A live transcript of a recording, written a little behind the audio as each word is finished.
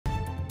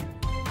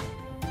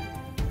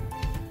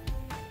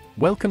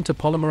Welcome to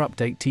Polymer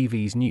Update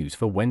TV's news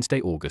for Wednesday,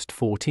 August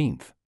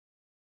 14th.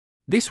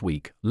 This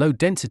week,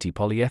 low-density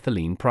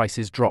polyethylene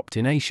prices dropped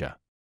in Asia.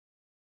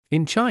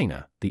 In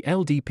China, the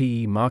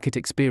LDPE market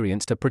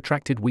experienced a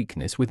protracted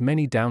weakness, with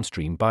many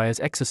downstream buyers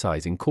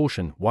exercising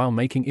caution while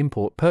making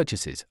import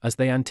purchases as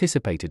they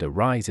anticipated a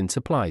rise in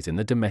supplies in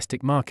the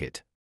domestic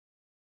market.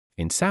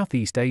 In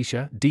Southeast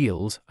Asia,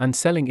 deals and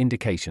selling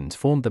indications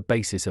formed the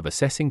basis of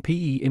assessing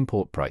PE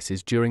import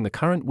prices during the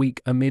current week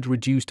amid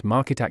reduced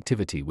market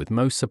activity, with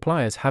most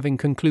suppliers having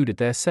concluded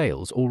their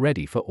sales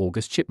already for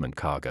August shipment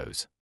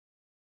cargoes.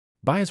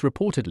 Buyers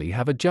reportedly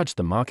have adjudged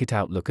the market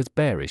outlook as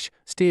bearish,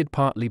 steered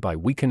partly by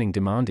weakening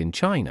demand in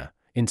China,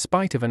 in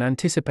spite of an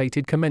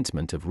anticipated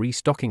commencement of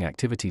restocking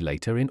activity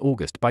later in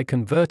August by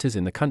converters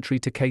in the country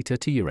to cater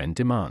to year-end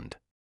demand.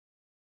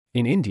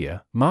 In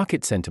India,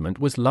 market sentiment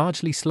was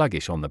largely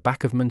sluggish on the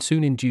back of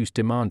monsoon-induced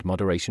demand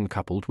moderation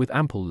coupled with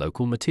ample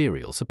local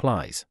material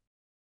supplies.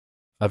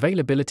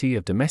 Availability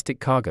of domestic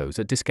cargoes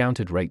at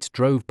discounted rates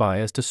drove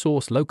buyers to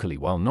source locally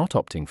while not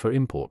opting for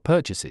import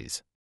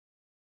purchases.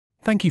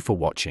 Thank you for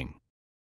watching.